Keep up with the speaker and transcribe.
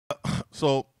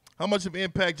So how much of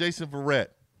impact Jason Verrett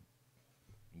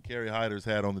and Kerry Hyder's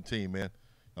had on the team, man?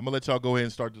 I'm gonna let y'all go ahead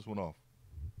and start this one off.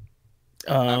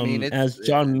 As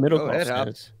John go Middlecoff ahead, Hop.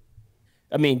 says.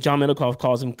 I mean, John Middlecoff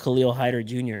calls him Khalil Hyder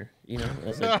Jr.,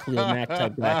 as a Khalil Mack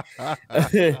type guy.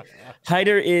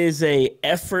 Hyder is a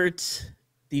effort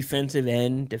defensive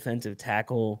end, defensive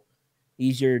tackle.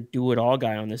 He's your do-it-all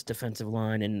guy on this defensive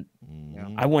line, and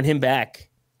I want him back.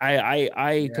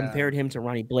 I compared him to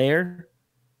Ronnie Blair,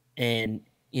 and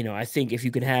I think if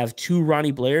you could have two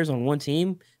Ronnie Blairs on one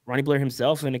team, Ronnie Blair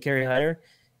himself and a Kerry Hyder,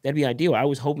 that'd be ideal. I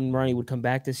was hoping Ronnie would come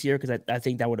back this year because I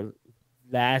think that would have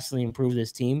vastly improved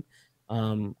this team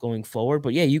going forward.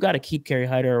 But yeah, you got to keep Kerry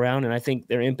Hyder around, and I think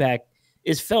their impact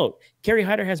is felt. Kerry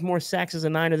Hyder has more sacks as a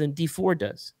Niner than D Ford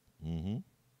does. Mm-hmm.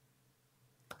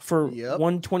 For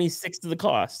 1/26 of the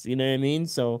cost, you know what I mean?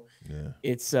 So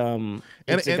it's a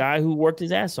guy who worked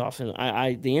his ass off,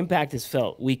 and the impact is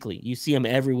felt weekly. You see him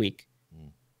every week.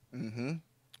 Mm-hmm.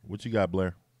 What you got,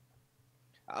 Blair?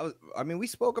 We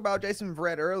spoke about Jason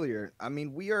Verrett earlier.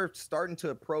 We are starting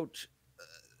to approach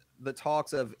the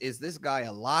talks of, is this guy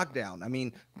a lockdown?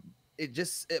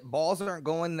 Balls aren't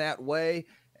going that way.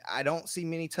 I don't see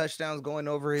many touchdowns going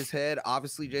over his head.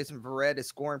 Obviously, Jason Verrett is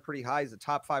scoring pretty high. He's a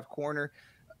top 5 corner.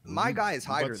 My guy is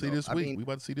Hyder. We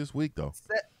about to see this week, though.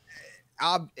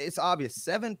 It's obvious.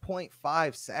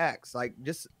 7.5 sacks. Like,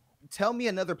 just tell me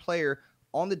another player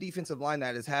on the defensive line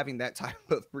that is having that type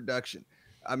of production.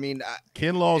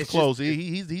 Kinlaw's close.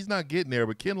 He's not getting there,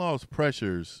 but Kinlaw's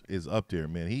pressures is up there,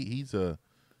 man. He's a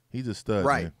stud,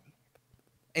 right? Man.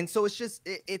 And so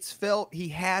it's felt he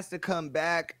has to come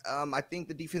back. I think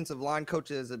the defensive line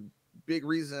coach is a big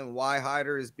reason why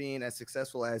Hyder is being as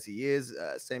successful as he is.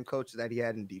 Same coach that he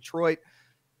had in Detroit.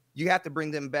 You have to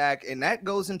bring them back, and that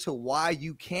goes into why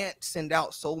you can't send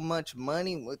out so much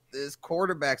money with this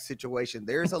quarterback situation.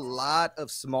 There's a lot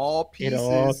of small pieces. It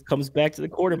all comes back to the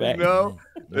quarterback.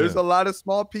 There's a lot of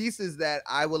small pieces that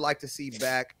I would like to see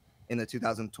back in the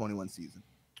 2021 season.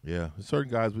 Yeah,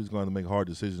 certain guys we're going to make hard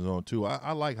decisions on too.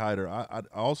 I like Hyder. I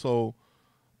also,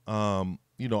 I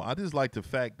just like the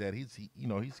fact that he's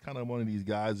kind of one of these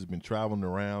guys who's been traveling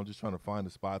around just trying to find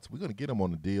the spots. We're going to get him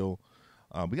on the deal.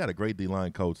 We got a great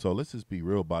D-line coach, so let's just be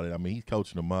real about it. He's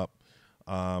coaching them up.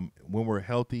 When we're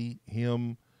healthy,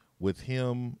 with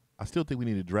him, I still think we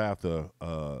need to draft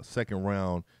a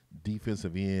second-round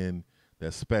defensive end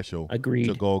that's special. Agreed.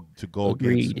 To go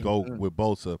with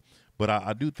Bosa. But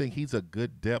I do think he's a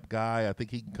good depth guy. I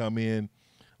think he can come in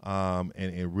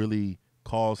and really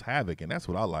cause havoc, and that's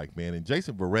what I like, man. And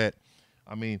Jason Verrett,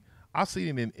 I seen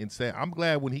him in say I'm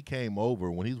glad when he came over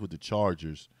when he was with the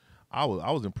Chargers. I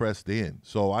was impressed then.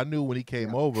 So I knew when he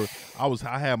came over,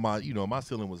 I had my my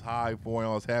ceiling was high for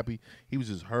him. I was happy. He was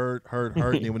just hurt.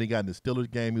 And then when he got in the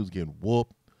Steelers game, he was getting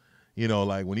whooped.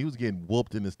 Like when he was getting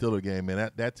whooped in the Steelers game, man,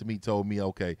 that to me told me,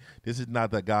 okay, this is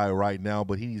not that guy right now,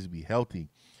 but he needs to be healthy.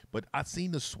 But I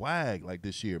seen the swag like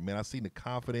this year, man. I seen the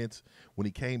confidence when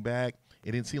he came back.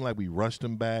 It didn't seem like we rushed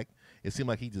him back. It seemed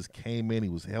like he just came in. He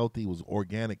was healthy. It was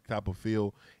organic type of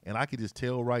feel. And I could just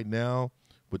tell right now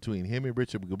between him and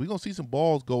Richard, because we're going to see some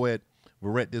balls go at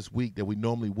Verrett this week that we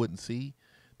normally wouldn't see.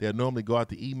 They'll normally go out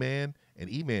to E-Man, and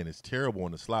E-Man is terrible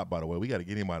in the slot, by the way. We got to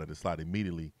get him out of the slot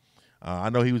immediately. I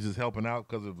know he was just helping out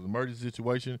because of the emergency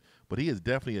situation, but he is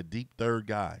definitely a deep third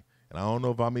guy. And I don't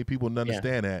know if how many people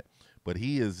understand that, but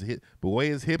he is the way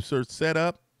his hips are set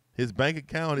up, his bank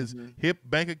account, his hip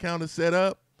bank account is set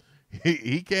up.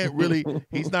 He can't really.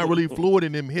 He's not really fluid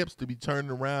in them hips to be turning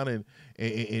around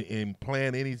and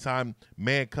playing anytime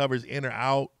man covers in or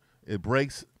out. It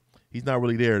breaks. He's not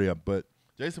really there. But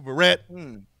Jason Verrett,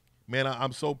 man,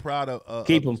 I'm so proud of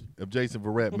Jason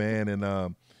Verrett, man. And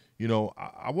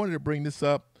I wanted to bring this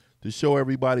up to show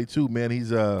everybody too, man.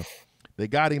 He's they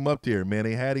got him up there, man.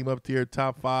 They had him up there,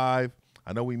 top 5.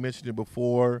 I know we mentioned it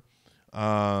before,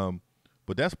 but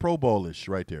that's Pro Bowl-ish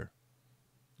right there.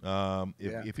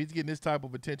 If he's getting this type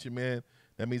of attention, man,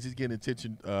 that means he's getting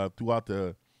attention throughout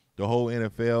the whole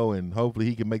NFL, and hopefully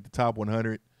he can make the top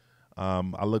 100.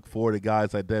 I look forward to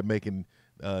guys like that making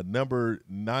number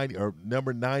 90 or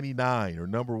number 99 or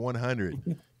number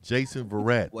 100. Jason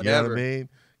Verrett, you know what I mean?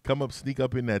 Come up, sneak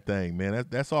up in that thing, man.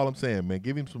 That's all I'm saying, man.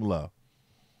 Give him some love.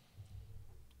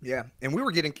 Yeah, and we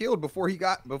were getting killed before he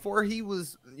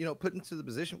was put into the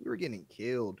position. We were getting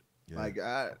killed. Yeah. Like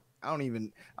I don't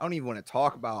even want to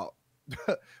talk about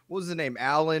what was the name?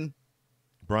 Brian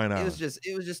Allen.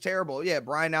 It was just terrible. Yeah,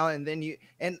 Brian Allen.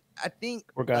 And I think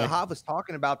Hav was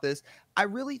talking about this. I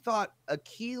really thought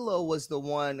Akelo was the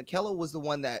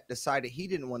one that decided he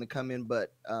didn't want to come in,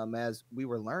 but as we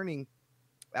were learning,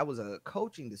 that was a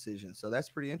coaching decision. So that's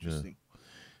pretty interesting. Yeah.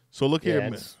 So look here,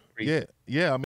 man. Creek. Yeah, yeah. I